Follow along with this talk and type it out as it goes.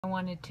I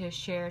wanted to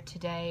share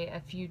today a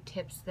few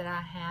tips that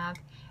I have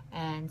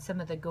and some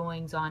of the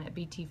goings on at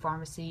BT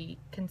Pharmacy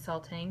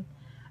Consulting.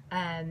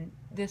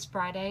 This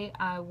Friday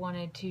I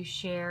wanted to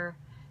share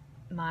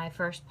my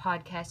first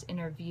podcast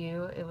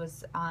interview. It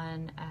was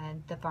on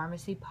the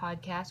Pharmacy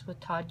podcast with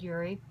Todd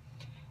Urey.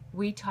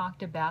 We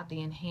talked about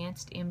the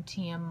enhanced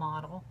MTM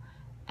model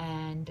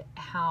and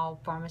how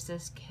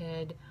pharmacists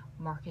could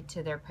market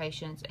to their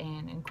patients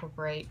and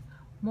incorporate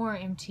more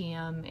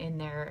MTM in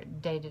their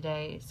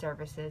day-to-day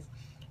services,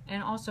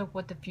 and also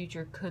what the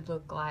future could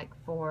look like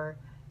for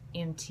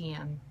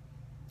MTM.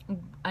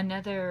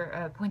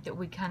 Another point that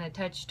we kind of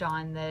touched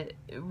on that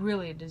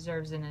really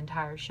deserves an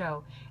entire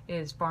show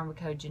is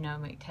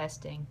pharmacogenomic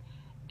testing,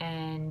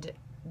 and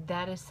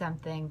that is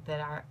something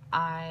that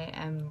I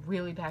am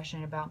really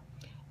passionate about,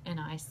 and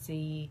I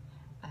see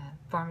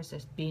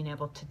pharmacists being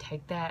able to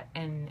take that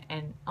and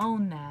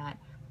own that,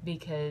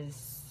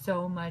 because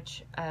so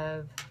much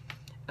of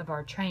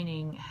our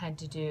training had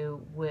to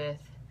do with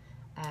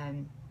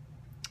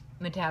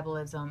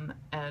metabolism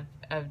of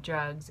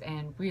drugs,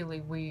 and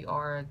really we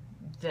are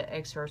the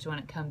experts when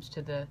it comes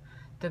to the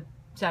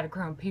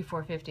cytochrome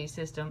P450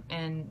 system,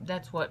 and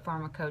that's what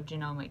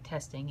pharmacogenomic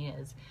testing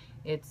is.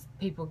 It's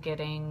people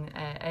getting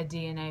a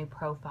DNA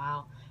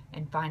profile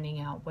and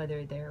finding out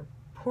whether they're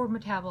poor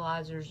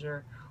metabolizers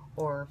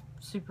or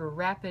super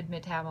rapid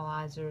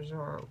metabolizers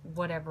or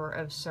whatever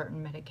of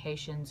certain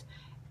medications,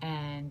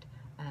 and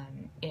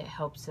it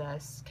helps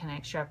us kind of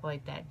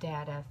extrapolate that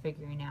data,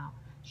 figuring out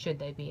should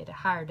they be at a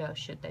higher dose,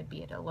 should they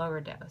be at a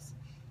lower dose.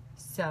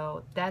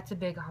 So that's a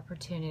big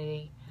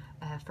opportunity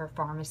for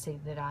pharmacy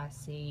that I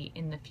see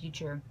in the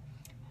future.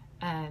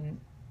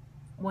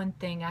 One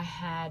thing, I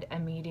had a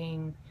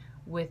meeting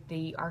with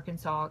the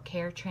Arkansas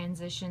Care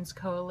Transitions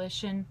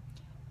Coalition,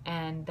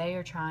 and they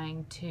are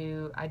trying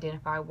to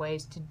identify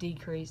ways to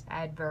decrease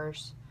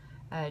adverse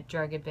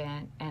drug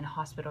event and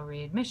hospital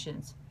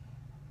readmissions.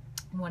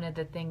 One of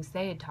the things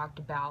they had talked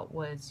about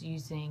was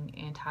using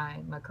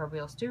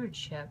antimicrobial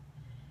stewardship,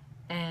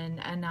 and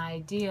an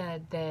idea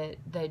that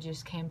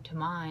just came to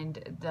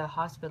mind. The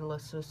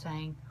hospitalist was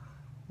saying,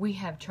 we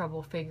have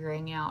trouble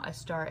figuring out a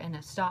start and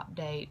a stop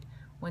date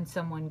when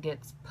someone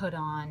gets put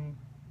on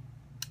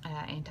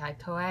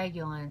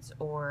anticoagulants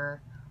or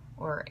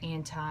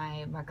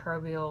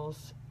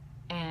antimicrobials,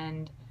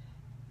 and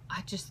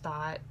I just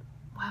thought,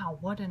 wow,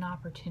 what an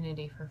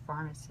opportunity for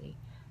pharmacy,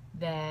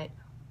 that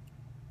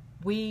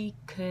we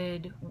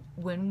could,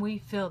 when we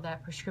fill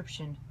that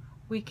prescription,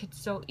 we could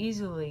so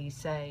easily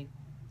say,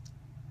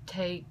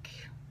 take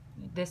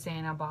this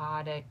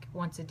antibiotic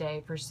once a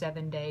day for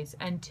 7 days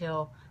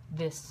until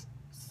this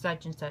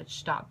such and such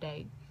stop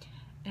date.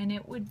 And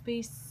it would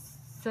be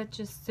such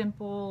a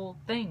simple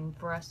thing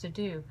for us to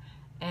do.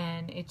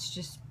 And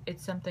it's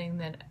something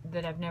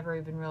that I've never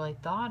even really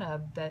thought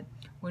of, that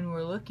when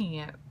we're looking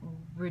at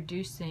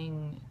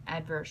reducing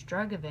adverse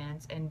drug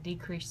events and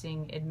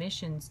decreasing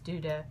admissions due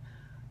to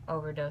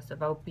overdose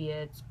of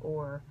opiates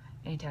or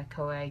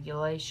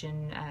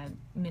anticoagulation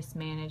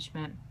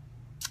mismanagement,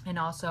 and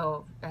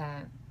also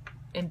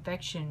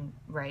infection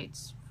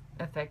rates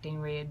affecting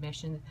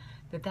readmissions,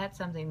 that's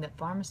something that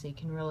pharmacy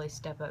can really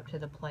step up to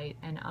the plate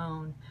and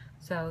own.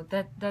 So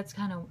that's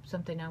kind of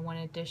something I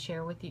wanted to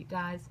share with you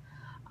guys.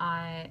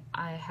 I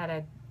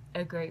had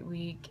a great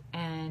week,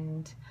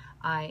 and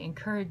I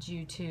encourage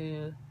you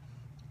to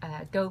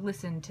go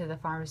listen to the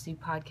Pharmacy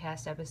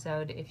Podcast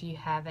episode if you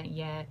haven't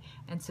yet,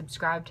 and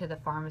subscribe to the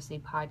Pharmacy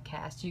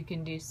Podcast. You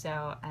can do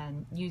so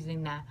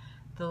using the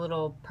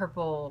little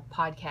purple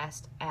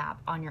podcast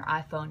app on your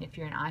iPhone if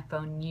you're an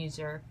iPhone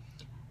user.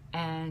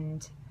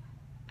 And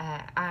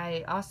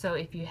I also,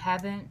 if you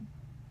haven't,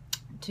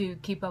 to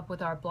keep up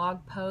with our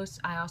blog posts,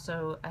 I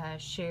also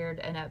shared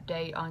an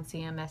update on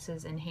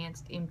CMS's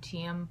enhanced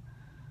MTM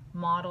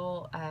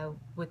model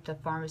with the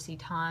Pharmacy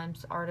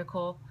Times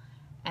article.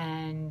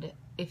 And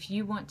if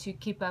you want to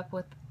keep up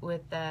with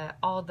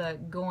all the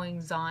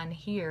goings on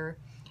here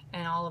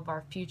and all of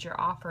our future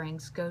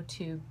offerings, go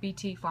to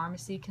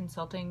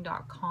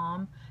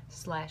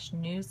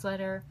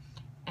btpharmacyconsulting.com/newsletter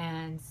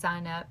and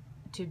sign up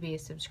to be a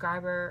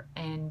subscriber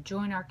and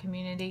join our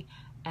community.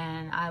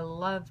 And I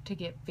love to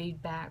get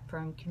feedback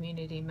from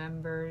community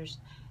members,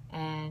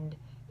 and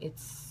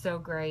it's so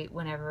great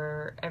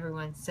whenever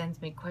everyone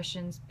sends me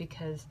questions,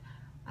 because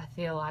I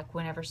feel like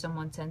whenever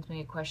someone sends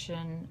me a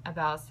question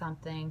about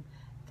something,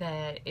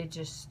 that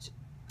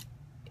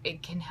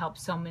it can help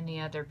so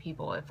many other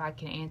people if I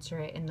can answer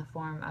it in the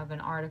form of an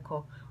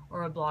article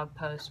or a blog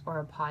post or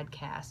a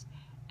podcast.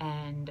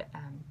 And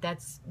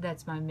that's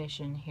my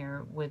mission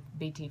here with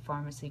BT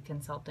Pharmacy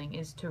Consulting,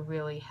 is to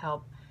really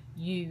help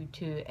you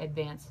to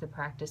advance the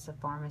practice of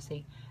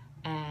pharmacy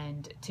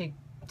and to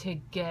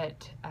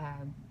get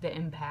the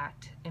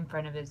impact in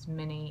front of as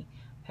many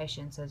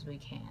patients as we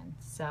can.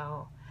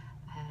 So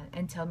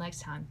until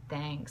next time,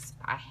 thanks.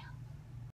 Bye.